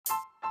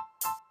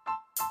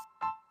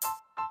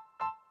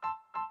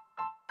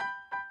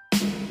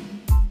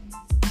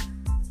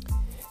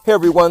Hey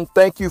everyone,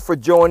 thank you for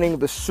joining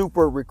the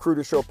Super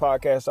Recruiter Show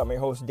podcast. I'm your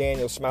host,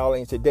 Daniel Smiley,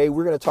 and today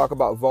we're going to talk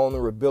about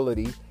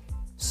vulnerability.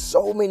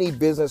 So many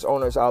business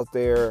owners out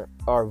there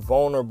are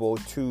vulnerable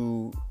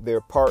to their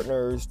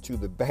partners, to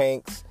the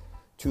banks,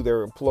 to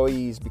their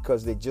employees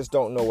because they just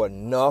don't know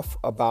enough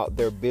about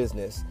their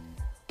business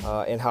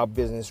and how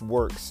business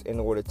works in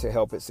order to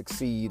help it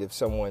succeed if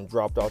someone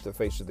dropped off the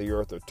face of the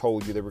earth or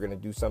told you they were going to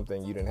do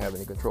something you didn't have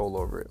any control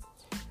over it.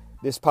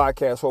 This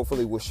podcast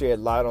hopefully will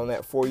shed light on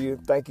that for you.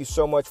 Thank you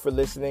so much for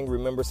listening.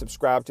 Remember,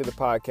 subscribe to the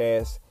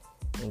podcast.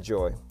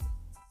 Enjoy.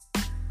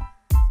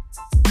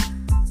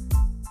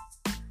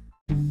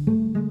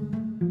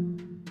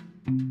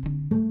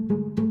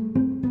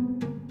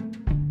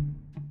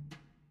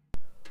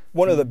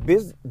 One of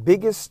the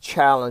biggest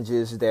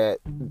challenges that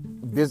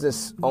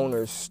business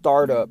owners,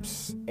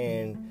 startups,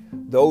 and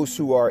those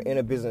who are in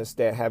a business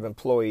that have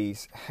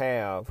employees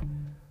have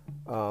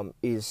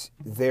is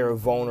their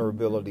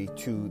vulnerability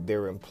to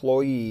their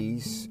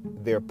employees,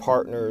 their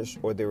partners,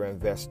 or their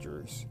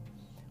investors.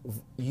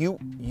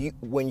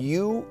 When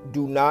you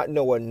do not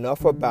know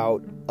enough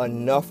about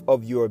enough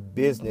of your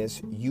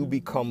business, you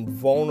become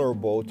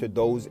vulnerable to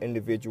those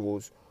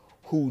individuals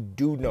who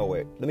do know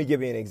it. Let me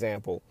give you an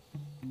example.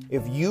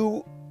 If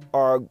you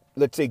are,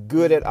 let's say,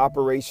 good at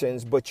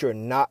operations, but you're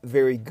not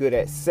very good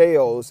at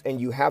sales, and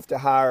you have to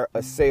hire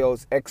a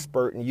sales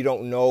expert and you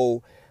don't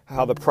know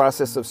how the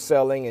process of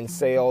selling and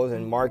sales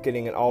and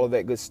marketing and all of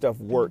that good stuff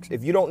works.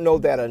 If you don't know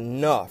that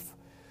enough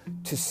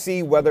to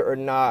see whether or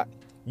not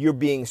you're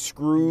being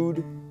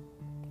screwed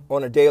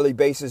on a daily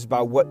basis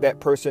by what that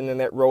person in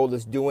that role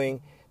is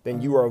doing,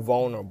 then you are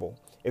vulnerable.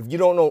 If you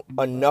don't know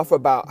enough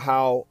about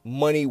how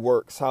money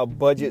works, how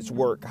budgets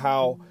work,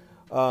 how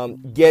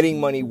getting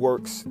money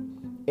works,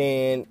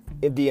 and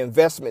the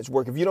investments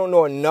work, if you don't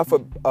know enough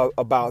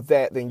about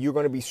that, then you're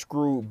going to be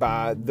screwed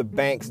by the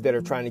banks that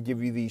are trying to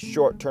give you these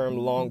short-term,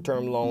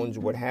 long-term loans,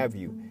 what have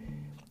you.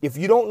 If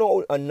you don't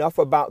know enough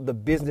about the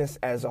business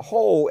as a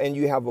whole and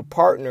you have a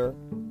partner,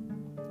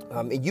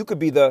 and you could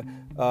be the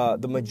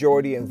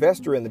majority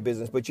investor in the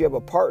business, but you have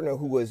a partner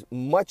who is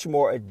much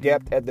more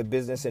adept at the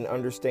business and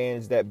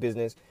understands that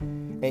business,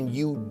 and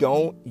you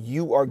don't,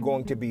 you are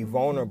going to be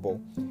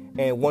vulnerable.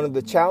 And one of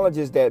the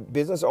challenges that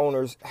business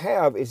owners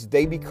have is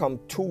they become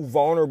too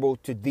vulnerable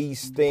to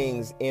these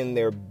things in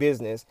their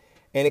business,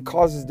 and it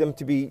causes them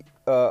to be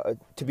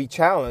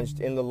challenged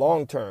in the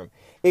long term.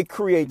 It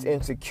creates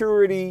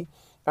insecurity.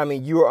 I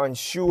mean, you're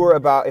unsure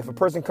about if a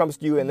person comes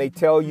to you and they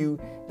tell you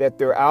that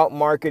they're out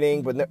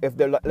marketing, but if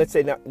they're, let's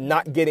say,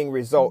 not getting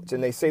results,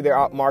 and they say they're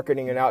out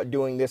marketing and out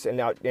doing this and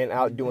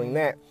out doing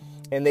that,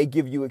 and they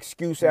give you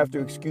excuse after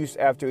excuse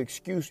after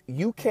excuse,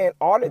 you can't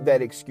audit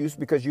that excuse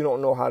because you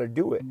don't know how to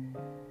do it.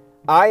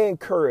 I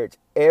encourage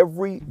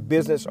every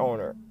business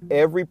owner,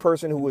 every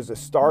person who is a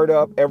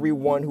startup,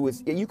 everyone who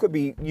is, you could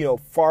be,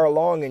 far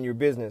along in your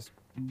business,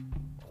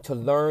 to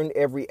learn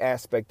every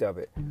aspect of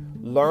it.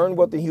 Learn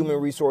what the human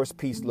resource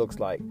piece looks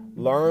like.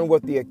 Learn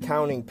what the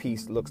accounting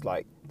piece looks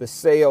like, the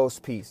sales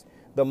piece,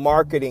 the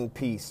marketing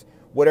piece,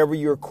 whatever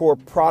your core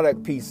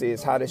product piece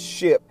is, how to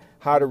ship,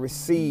 how to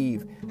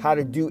receive, how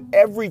to do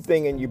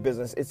everything in your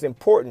business. It's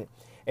important.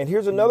 And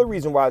here's another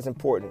reason why it's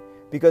important.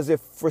 Because if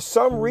for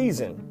some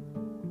reason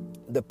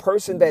the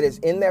person that is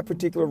in that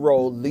particular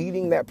role,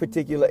 leading that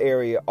particular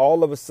area,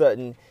 all of a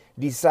sudden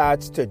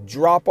decides to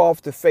drop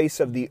off the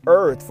face of the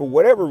earth for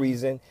whatever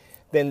reason,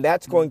 then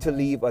that's going to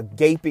leave a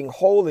gaping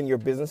hole in your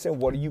business. And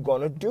what are you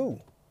going to do?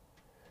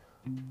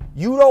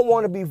 You don't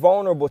want to be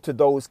vulnerable to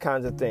those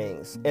kinds of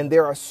things. And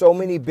there are so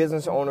many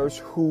business owners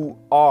who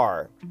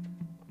are.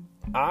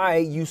 I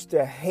used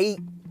to hate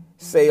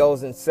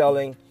sales and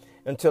selling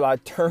until I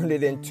turned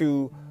it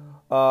into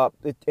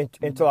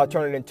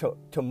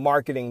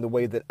marketing the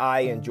way that I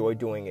enjoy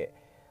doing it.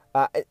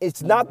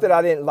 It's not that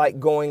I didn't like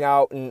going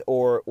out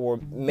or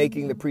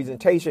making the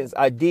presentations.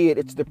 I did.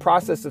 It's the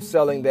process of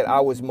selling that I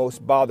was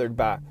most bothered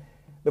by.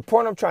 The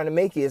point I'm trying to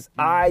make is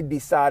I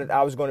decided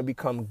I was going to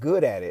become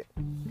good at it.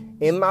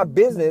 In my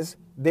business,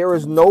 there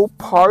is no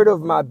part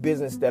of my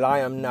business that I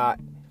am not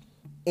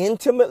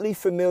intimately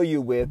familiar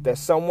with, that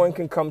someone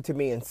can come to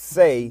me and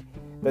say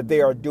that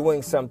they are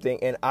doing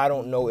something and I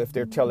don't know if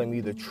they're telling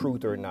me the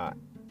truth or not.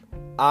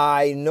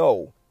 I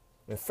know.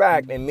 In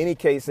fact, in many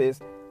cases,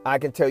 I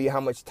can tell you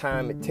how much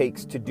time it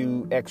takes to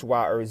do X,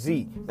 Y, or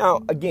Z. Now,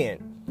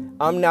 again,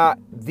 I'm not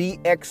the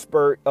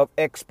expert of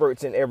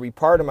experts in every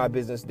part of my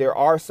business. There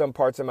are some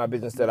parts of my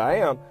business that I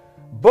am,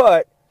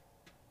 but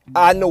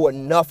I know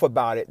enough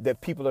about it that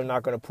people are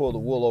not going to pull the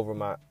wool over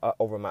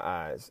my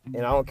eyes.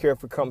 And I don't care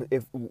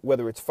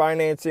whether it's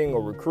financing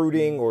or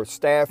recruiting or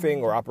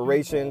staffing or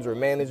operations or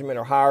management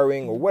or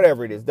hiring or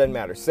whatever it is. Doesn't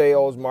matter.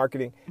 Sales,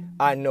 marketing.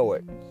 I know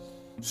it.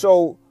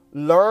 So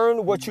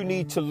learn what you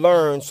need to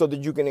learn so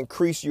that you can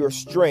increase your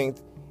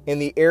strength in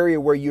the area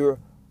where you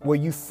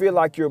feel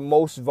like you're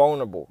most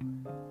vulnerable.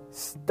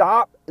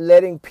 Stop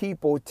letting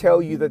people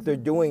tell you that they're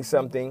doing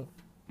something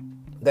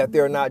that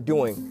they're not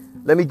doing.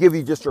 Let me give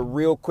you just a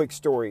real quick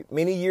story.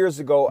 Many years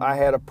ago, I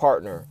had a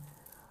partner.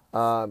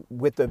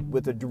 with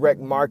a direct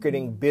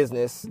marketing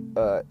business,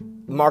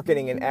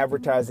 marketing and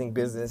advertising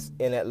business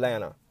in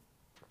Atlanta.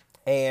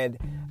 And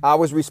I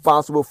was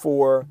responsible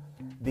for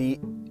the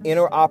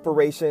inner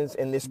operations,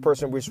 and this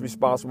person was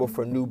responsible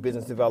for new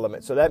business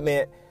development. So that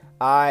meant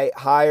I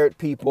hired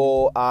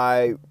people,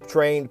 I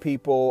trained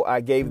people,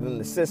 I gave them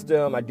the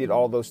system, I did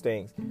all those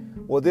things.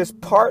 Well, this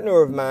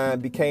partner of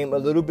mine became a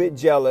little bit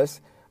jealous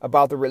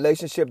about the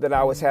relationship that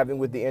I was having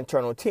with the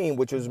internal team,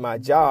 which was my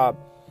job.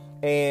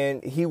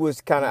 And he was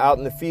kind of out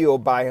in the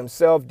field by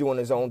himself doing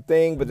his own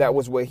thing, but that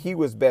was what he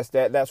was best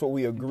at. That's what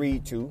we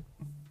agreed to.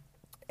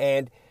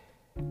 And,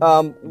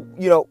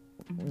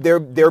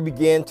 there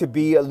began to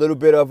be a little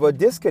bit of a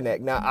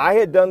disconnect. Now, I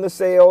had done the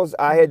sales,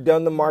 I had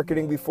done the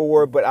marketing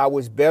before, but I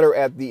was better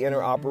at the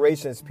inner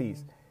operations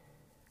piece.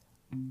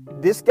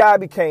 This guy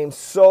became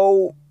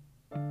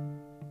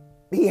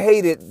he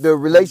hated the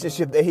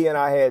relationship that he and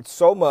I had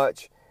so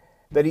much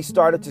that he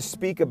started to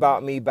speak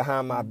about me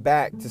behind my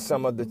back to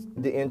some of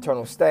the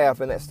internal staff,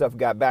 and that stuff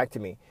got back to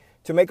me.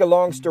 To make a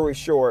long story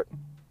short,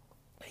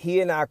 he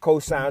and I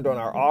co-signed on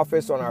our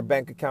office, on our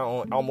bank account,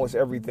 on almost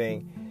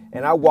everything.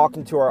 And I walked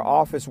into our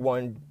office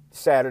one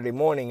Saturday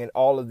morning and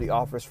all of the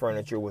office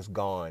furniture was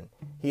gone.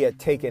 He had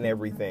taken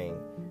everything.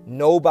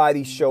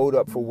 Nobody showed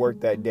up for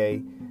work that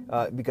day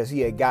because he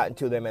had gotten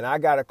to them. And I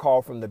got a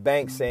call from the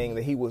bank saying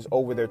that he was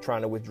over there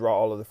trying to withdraw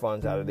all of the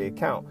funds out of the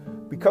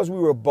account. Because we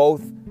were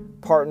both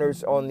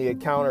partners on the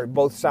account, or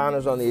both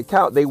signers on the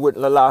account, they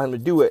wouldn't allow him to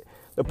do it.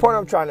 The point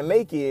I'm trying to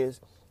make is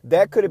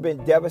that could have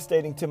been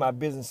devastating to my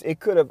business.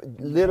 It could have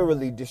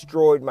literally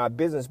destroyed my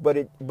business, but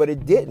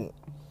it didn't.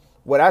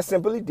 What I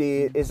simply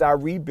did is I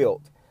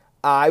rebuilt.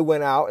 I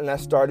went out and I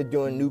started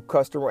doing new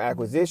customer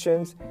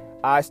acquisitions.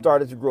 I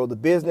started to grow the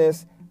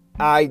business.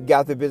 I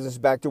got the business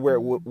back to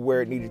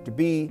where it needed to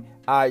be.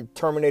 I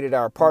terminated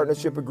our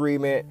partnership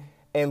agreement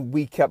and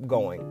we kept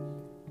going.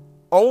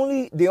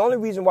 The only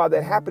reason why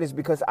that happened is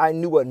because I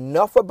knew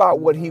enough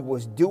about what he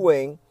was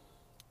doing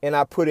and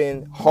I put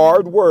in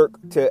hard work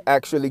to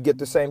actually get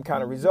the same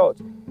kind of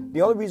results.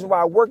 The only reason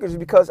why I work is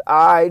because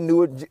I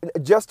knew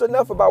just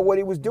enough about what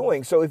he was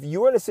doing. So if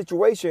you're in a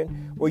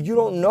situation where you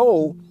don't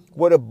know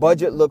what a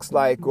budget looks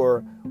like,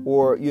 or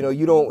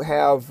you don't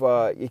have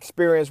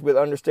experience with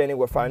understanding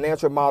what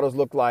financial models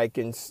look like,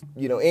 and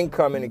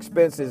income and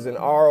expenses and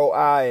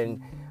ROI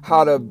and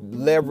how to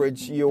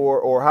leverage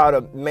or how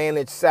to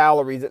manage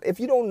salaries. If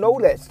you don't know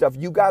that stuff,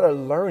 you got to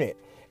learn it.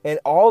 And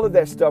all of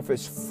that stuff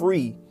is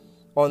free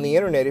on the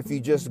internet if you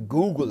just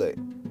Google it.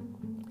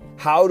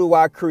 How do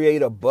I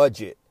create a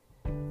budget?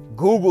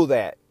 Google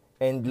that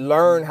and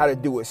learn how to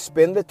do it.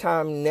 Spend the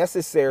time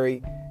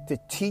necessary to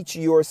teach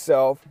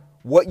yourself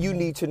what you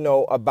need to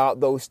know about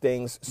those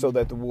things so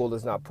that the wool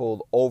is not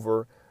pulled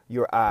over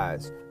your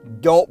eyes.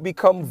 Don't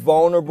become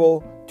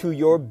vulnerable to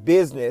your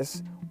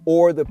business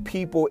or the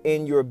people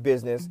in your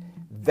business.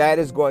 That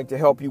is going to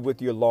help you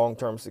with your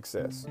long-term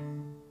success.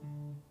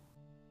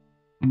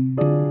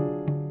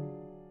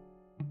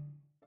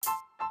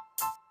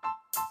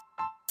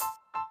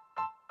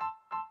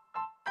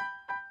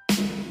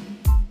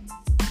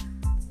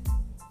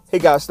 Hey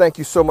guys, thank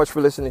you so much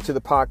for listening to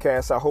the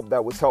podcast. I hope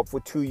that was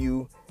helpful to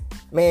you.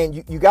 Man,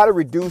 you got to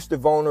reduce the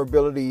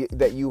vulnerability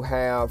that you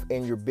have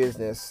in your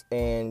business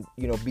and,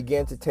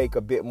 begin to take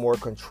a bit more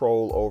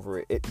control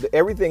over it.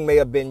 Everything may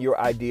have been your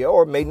idea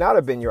or may not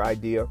have been your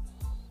idea,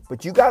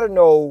 but you got to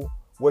know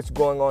what's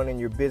going on in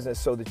your business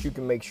so that you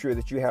can make sure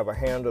that you have a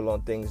handle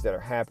on things that are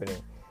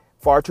happening.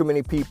 Far too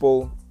many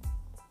people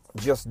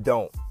just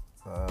don't,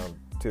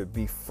 to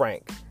be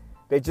frank.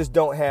 They just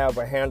don't have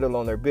a handle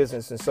on their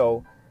business. And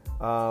so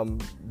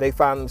they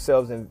find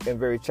themselves in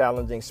very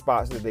challenging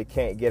spots that they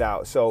can't get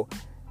out. So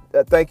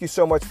thank you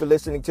so much for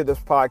listening to this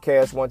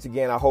podcast. Once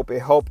again, I hope it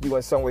helped you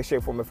in some way,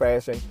 shape, form, or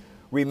fashion.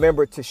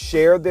 Remember to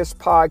share this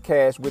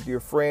podcast with your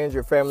friends,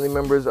 your family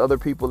members, other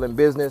people in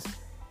business,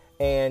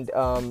 and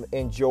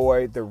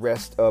enjoy the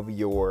rest of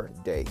your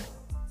day.